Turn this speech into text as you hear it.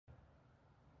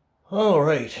All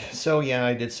right, so yeah,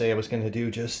 I did say I was going to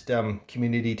do just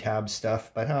community tab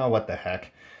stuff, but oh, what the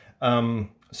heck.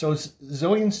 So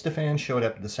Zoe and Stefan showed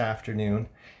up this afternoon,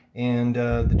 and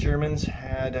the Germans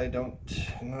had, I don't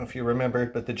know if you remember,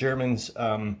 but the Germans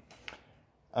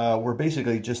were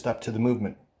basically just up to the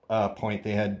movement point.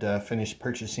 They had finished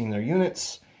purchasing their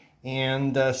units,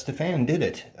 and Stefan did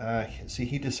it. See,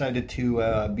 he decided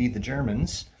to be the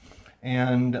Germans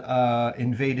and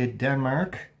invaded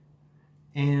Denmark,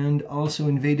 and also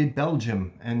invaded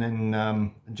Belgium, and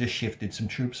then just shifted some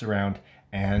troops around,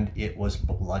 and it was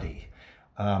bloody.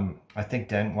 I think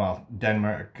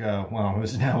Denmark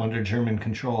was now under German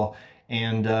control,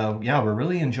 and yeah, we're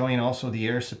really enjoying also the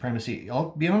air supremacy.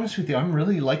 I'll be honest with you, I'm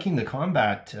really liking the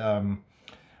combat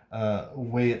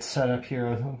way it's set up here.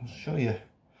 I'll show you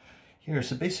here.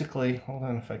 So basically, hold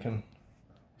on if I can,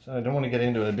 so I don't want to get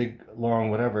into a big long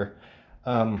whatever.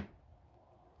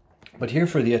 But here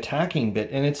for the attacking bit,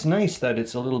 and it's nice that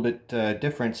it's a little bit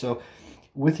different. So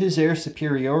with his air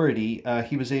superiority,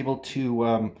 he was able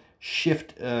to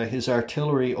shift his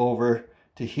artillery over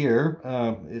to here.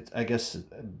 It's, I guess,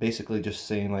 basically just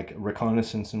saying like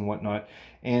reconnaissance and whatnot.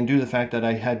 And due to the fact that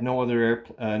I had no other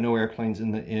no airplanes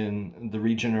in the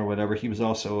region or whatever, he was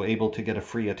also able to get a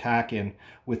free attack in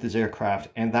with his aircraft,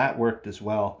 and that worked as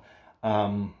well.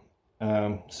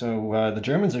 So the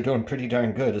Germans are doing pretty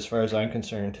darn good as far as I'm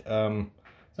concerned.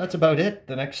 That's about it.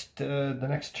 The next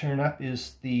turn up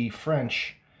is the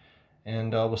French,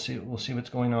 and we'll see what's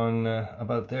going on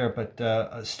about there.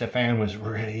 But Stefan was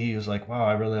he was like, wow,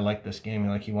 I really like this game, and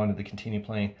like he wanted to continue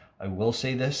playing. I will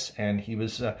say this, and he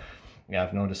was yeah,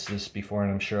 I've noticed this before,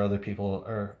 and I'm sure other people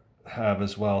have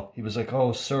as well. He was like,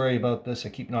 oh, sorry about this, I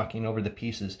keep knocking over the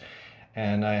pieces,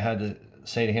 and I had to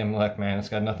say to him, look man, it's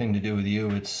got nothing to do with you.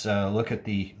 It's look at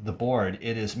the board,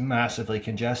 it is massively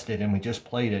congested, and we just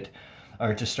played it,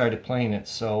 or just started playing it,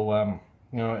 so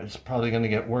you know, it's probably going to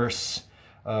get worse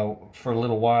for a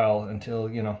little while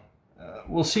until, you know,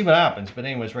 we'll see what happens. But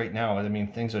anyways, right now, I mean,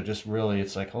 things are just really,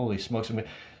 it's like, holy smokes. I mean,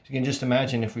 you can just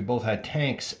imagine if we both had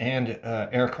tanks and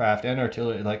aircraft and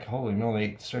artillery, like, holy moly,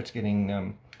 it starts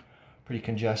getting pretty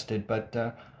congested. But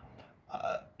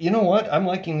you know what? I'm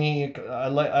liking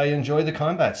I enjoy the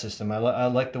combat system. I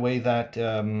like the way that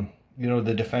you know,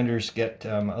 the defenders get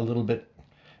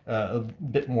a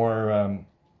bit more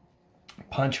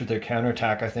punch with their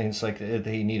counterattack. I think it's like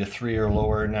they need a 3 or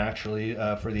lower naturally.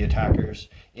 For the attackers,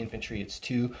 infantry it's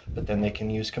 2, but then they can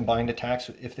use combined attacks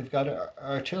if they've got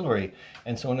artillery,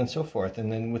 and so on and so forth.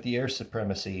 And then with the air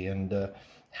supremacy, and yeah,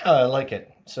 I like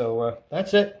it. So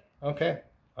that's it. Okay.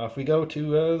 Off we go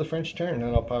to the French turn,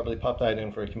 and I'll probably pop that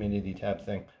in for a community tab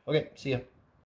thing. Okay, see ya.